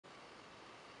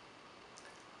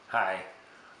Hi,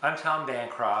 I'm Tom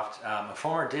Bancroft. I'm a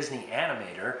former Disney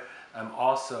animator. I'm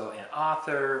also an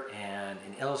author and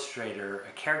an illustrator,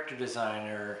 a character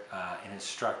designer, an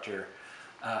instructor,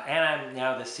 and I'm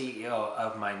now the CEO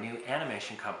of my new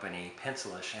animation company,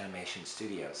 Pencilish Animation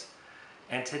Studios.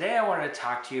 And today I wanted to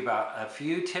talk to you about a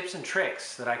few tips and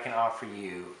tricks that I can offer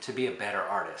you to be a better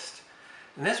artist.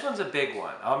 And this one's a big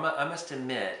one. I must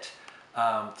admit,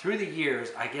 through the years,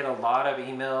 I get a lot of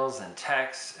emails and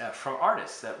texts from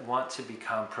artists that want to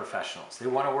become professionals. They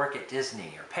want to work at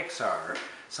Disney or Pixar or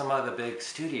some of the big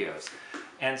studios.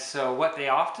 And so what they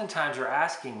oftentimes are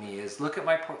asking me is, look at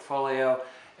my portfolio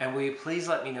and will you please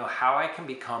let me know how I can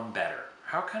become better?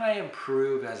 How can I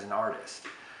improve as an artist?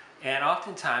 And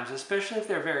oftentimes, especially if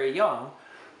they're very young,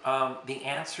 the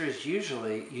answer is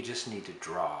usually you just need to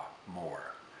draw more.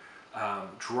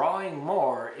 Drawing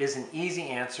more is an easy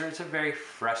answer. It's a very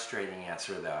frustrating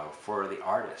answer though for the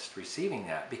artist receiving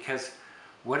that, because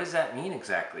what does that mean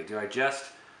exactly? Do I just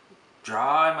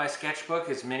draw in my sketchbook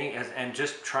as many as and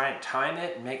just try and time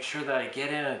it and make sure that I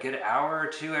get in a good hour or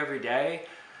two every day?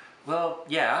 Well,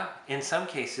 yeah, in some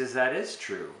cases that is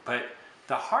true, but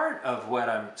the heart of what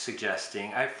I'm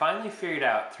suggesting, I finally figured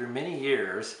out through many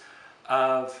years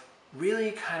of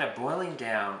really kind of boiling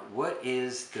down what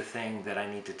is the thing that I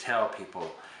need to tell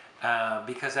people.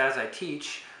 Because as I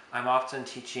teach, I'm often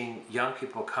teaching young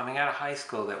people coming out of high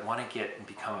school that want to get and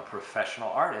become a professional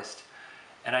artist.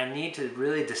 And I need to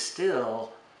really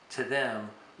distill to them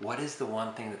what is the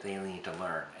one thing that they need to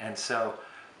learn. And so,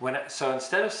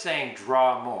 instead of saying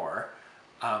draw more,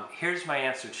 here's my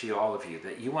answer to you, all of you,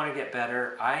 that you want to get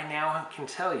better. I now can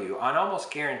tell you, I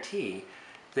almost guarantee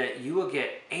that you will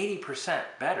get 80%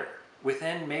 better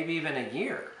within maybe even a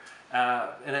year,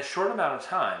 in a short amount of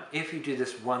time, if you do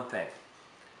this one thing.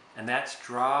 And that's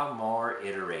draw more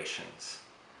iterations.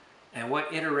 And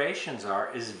what iterations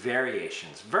are is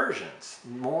variations, versions,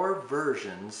 more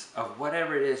versions of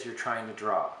whatever it is you're trying to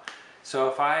draw. So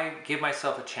if I give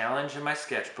myself a challenge in my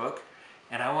sketchbook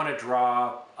and I want to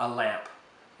draw a lamp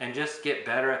and just get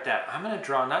better at that, I'm going to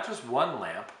draw not just one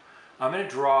lamp, I'm going to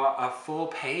draw a full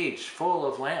page full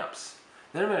of lamps.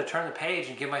 Then I'm going to turn the page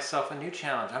and give myself a new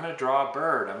challenge. I'm going to draw a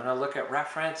bird. I'm going to look at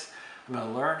reference. I'm going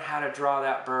to learn how to draw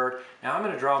that bird. Now I'm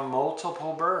going to draw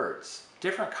multiple birds,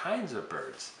 different kinds of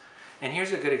birds. And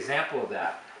here's a good example of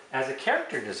that. As a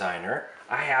character designer,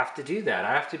 I have to do that.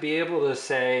 I have to be able to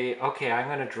say, okay, I'm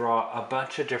going to draw a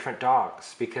bunch of different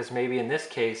dogs, because maybe in this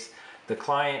case, the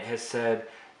client has said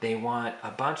they want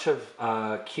a bunch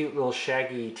of cute little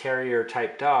shaggy terrier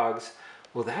type dogs.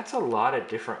 Well, that's a lot of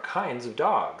different kinds of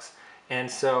dogs. And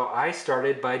so I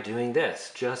started by doing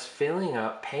this, just filling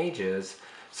up pages.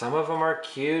 Some of them are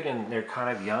cute and they're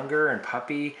kind of younger and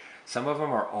puppy. Some of them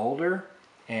are older,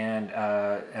 and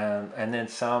then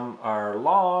some are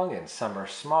long and some are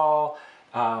small.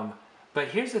 But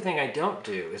here's the thing I don't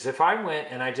do, is if I went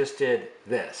and I just did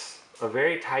this, a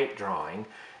very tight drawing,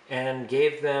 and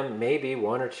gave them maybe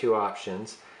one or two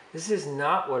options, this is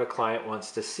not what a client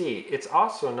wants to see. It's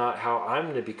also not how I'm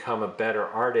going to become a better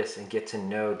artist and get to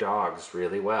know dogs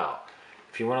really well.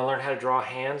 If you want to learn how to draw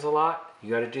hands a lot, you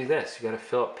got to do this. You got to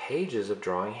fill up pages of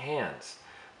drawing hands.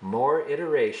 More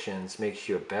iterations makes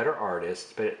you a better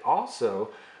artist, but it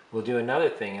also will do another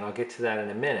thing, and I'll get to that in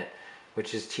a minute,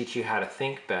 which is teach you how to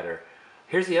think better.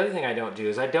 Here's the other thing I don't do,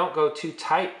 is I don't go too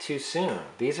tight too soon.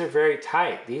 These are very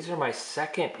tight. These are my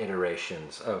second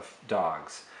iterations of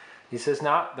dogs. This is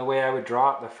not the way I would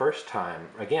draw it the first time.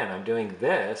 Again, I'm doing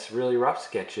this, really rough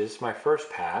sketches, my first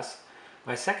pass.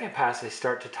 My second pass, I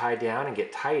start to tie down and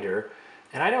get tighter.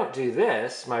 And I don't do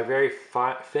this, my very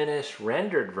finished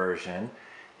rendered version,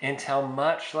 until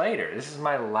much later. This is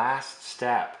my last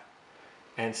step.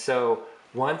 And so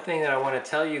one thing that I want to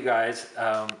tell you guys,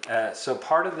 so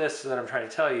part of this that I'm trying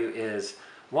to tell you is,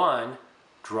 one,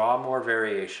 draw more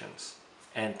variations.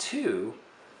 And two,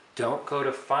 don't go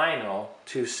to final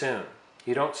too soon.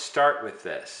 You don't start with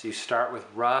this. You start with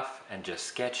rough and just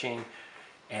sketching,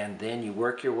 and then you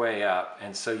work your way up.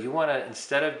 And so you want to,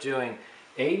 instead of doing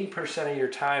 80% of your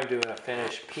time doing a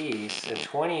finished piece and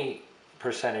 20%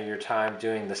 of your time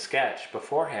doing the sketch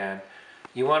beforehand,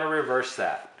 you want to reverse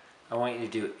that. I want you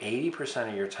to do 80%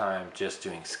 of your time just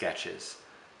doing sketches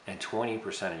and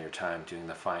 20% of your time doing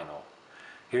the final.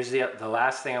 Here's the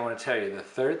last thing I want to tell you. The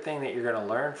third thing that you're going to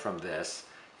learn from this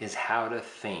is how to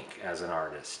think as an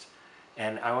artist.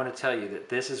 And I want to tell you that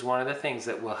this is one of the things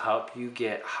that will help you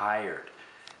get hired.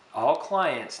 All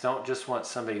clients don't just want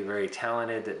somebody very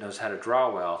talented that knows how to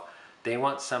draw well. They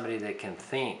want somebody that can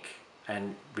think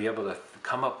and be able to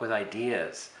come up with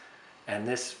ideas. And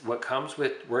this, what comes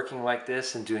with working like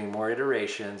this and doing more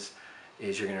iterations,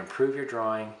 is you're going to improve your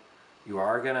drawing, You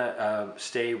are going to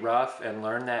stay rough and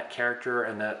learn that character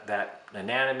and that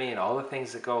anatomy and all the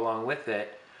things that go along with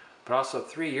it. But also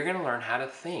 3, you're going to learn how to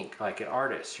think like an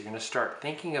artist. You're going to start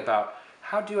thinking about,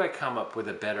 how do I come up with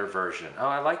a better version? Oh,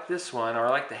 I like this one, or I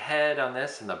like the head on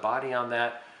this and the body on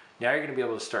that. Now you're going to be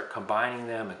able to start combining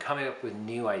them and coming up with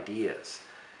new ideas.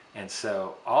 And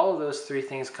so all of those 3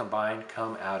 things combined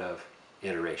come out of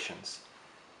iterations.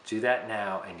 Do that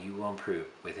now and you will improve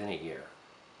within a year.